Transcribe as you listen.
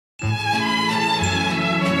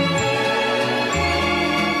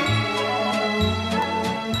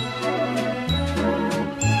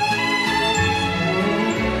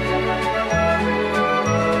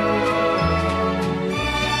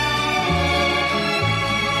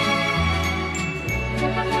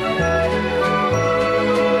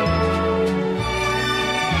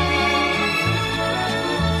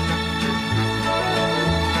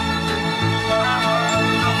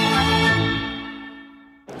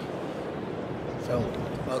So,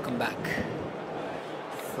 welcome back.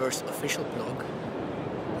 First official vlog.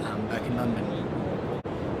 I'm back in London.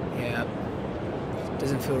 Yeah,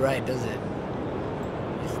 doesn't feel right, does it?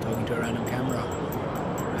 Just talking to a random camera.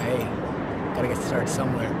 Hey, gotta get started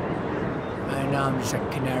somewhere. Right now I'm just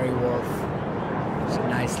at Canary Wharf. It's a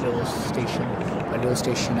nice little station. By little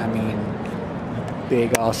station I mean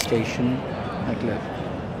big ass station. Like look,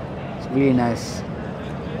 it's really nice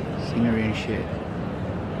scenery and shit.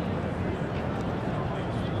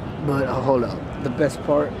 But hold up, the best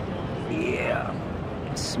part, yeah,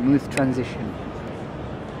 smooth transition.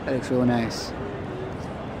 That looks real nice.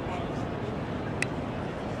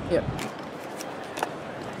 Yep.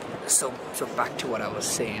 So back to what I was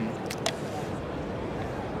saying.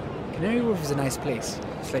 Canary Wharf is a nice place.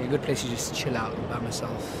 It's like a good place to just chill out by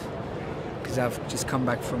myself. Because I've just come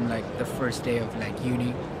back from like the first day of like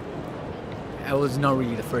uni. It was not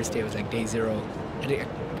really the first day, it was like day 0.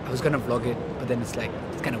 I was gonna vlog it, but then it's like,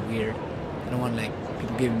 it's kind of weird. I don't want like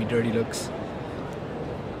people giving me dirty looks.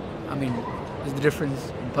 I mean, there's the difference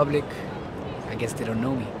in public. I guess they don't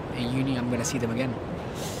know me. In uni, I'm gonna see them again.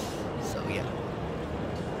 So yeah.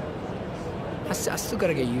 I still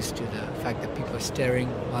gotta get used to the fact that people are staring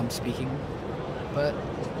while I'm speaking. But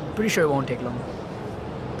I'm pretty sure it won't take long.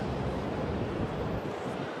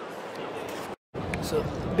 So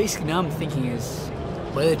basically now I'm thinking is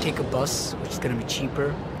whether to take a bus, which is gonna be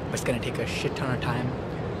cheaper, but it's gonna take a shit ton of time,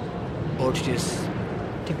 or to just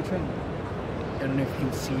take a train. I don't know if you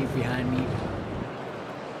can see behind me.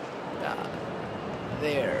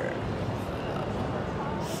 There.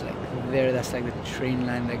 It's like there, that's like the train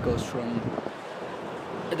line that goes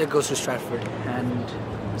to Stratford, and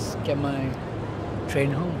just get my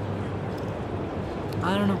train home.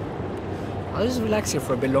 I don't know. I'll just relax here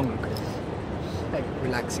for a bit longer because it's like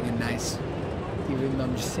relaxing and nice. Even though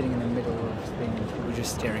I'm just sitting in the middle of things, people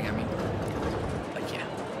just staring at me. But yeah.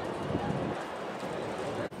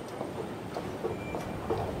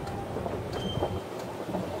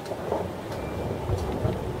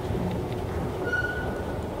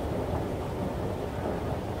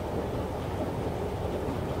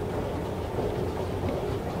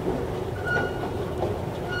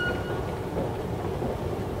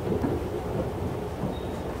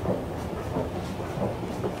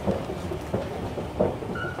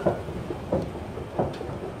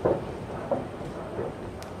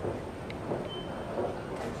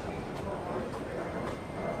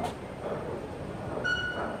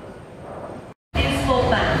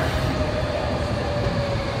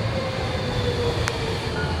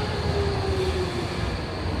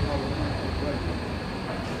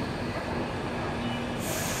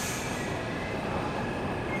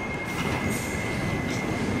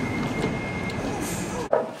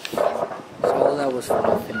 That was for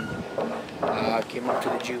nothing. Came up to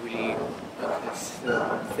the Jubilee, this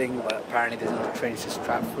thing, but apparently there's no trains to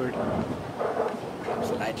Stratford. Is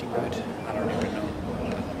the lighting good? I don't even know.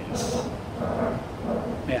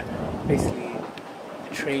 Yeah, basically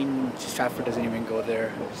the train to Stratford doesn't even go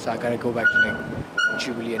there, so I gotta go back to like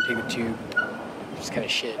Jubilee and take the tube. Which is kind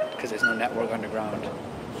of shit because there's no network underground.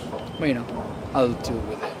 But you know, I'll deal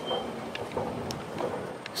with it.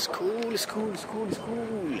 It's cool, it's cool, it's cool, it's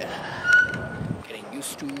cool. Getting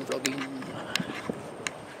used to vlogging.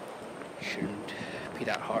 Shouldn't be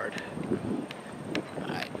that hard.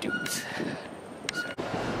 I do.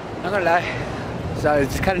 Not gonna lie, so I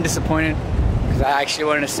was kind of disappointed because I actually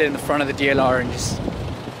wanted to sit in the front of the DLR and just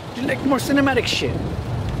do like more cinematic shit.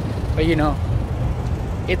 But you know,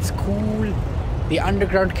 it's cool. The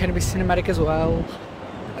underground can be cinematic as well,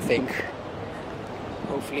 I think.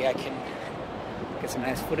 Hopefully I can get some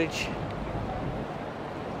nice footage.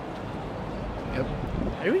 Yep.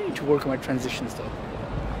 I really need to work on my transitions though.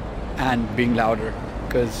 And being louder,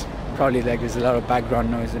 because probably like there's a lot of background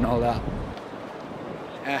noise and all that.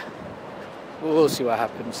 Yeah. We'll see what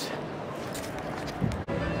happens.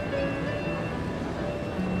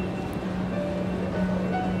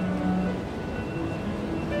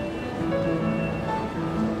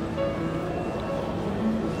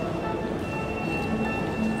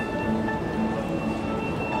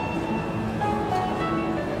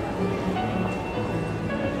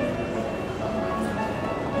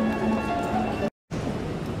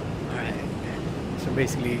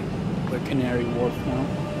 Basically, we're Canary Wharf now.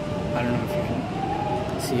 I don't know if you can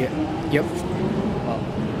see it. Yep. Well,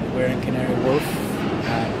 we're in Canary Wharf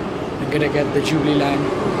and we're gonna get the Jubilee line.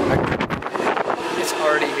 It's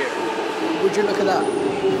already here. Would you look at that?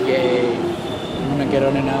 Yay. I'm gonna get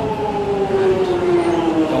on it now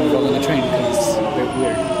and don't vlog on the train because it's a bit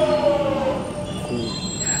weird. Cool.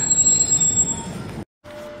 Yeah.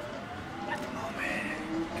 At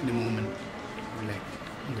the moment. like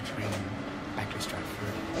on the train back to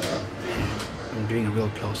Stratford. I'm doing a real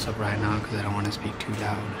close-up right now because I don't want to speak too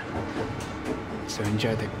loud. So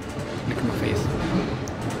enjoy the look at my face.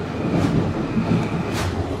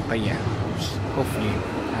 But yeah, hopefully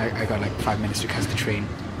I got like 5 minutes to catch the train.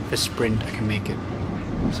 If it's sprint, I can make it.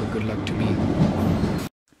 So good luck to me.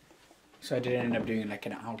 So I did end up doing like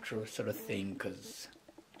an outro sort of thing because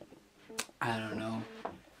I don't know.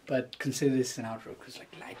 But consider this an outro because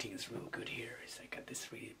like lighting is real good here. It's like got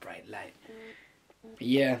this really bright light. But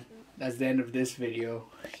yeah, that's the end of this video.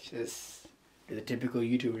 Just do the typical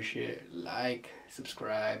YouTuber shit. Like,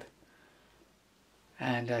 subscribe.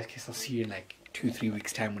 And I guess I'll see you in like 2-3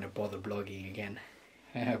 weeks time when I bother blogging again.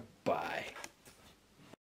 Bye.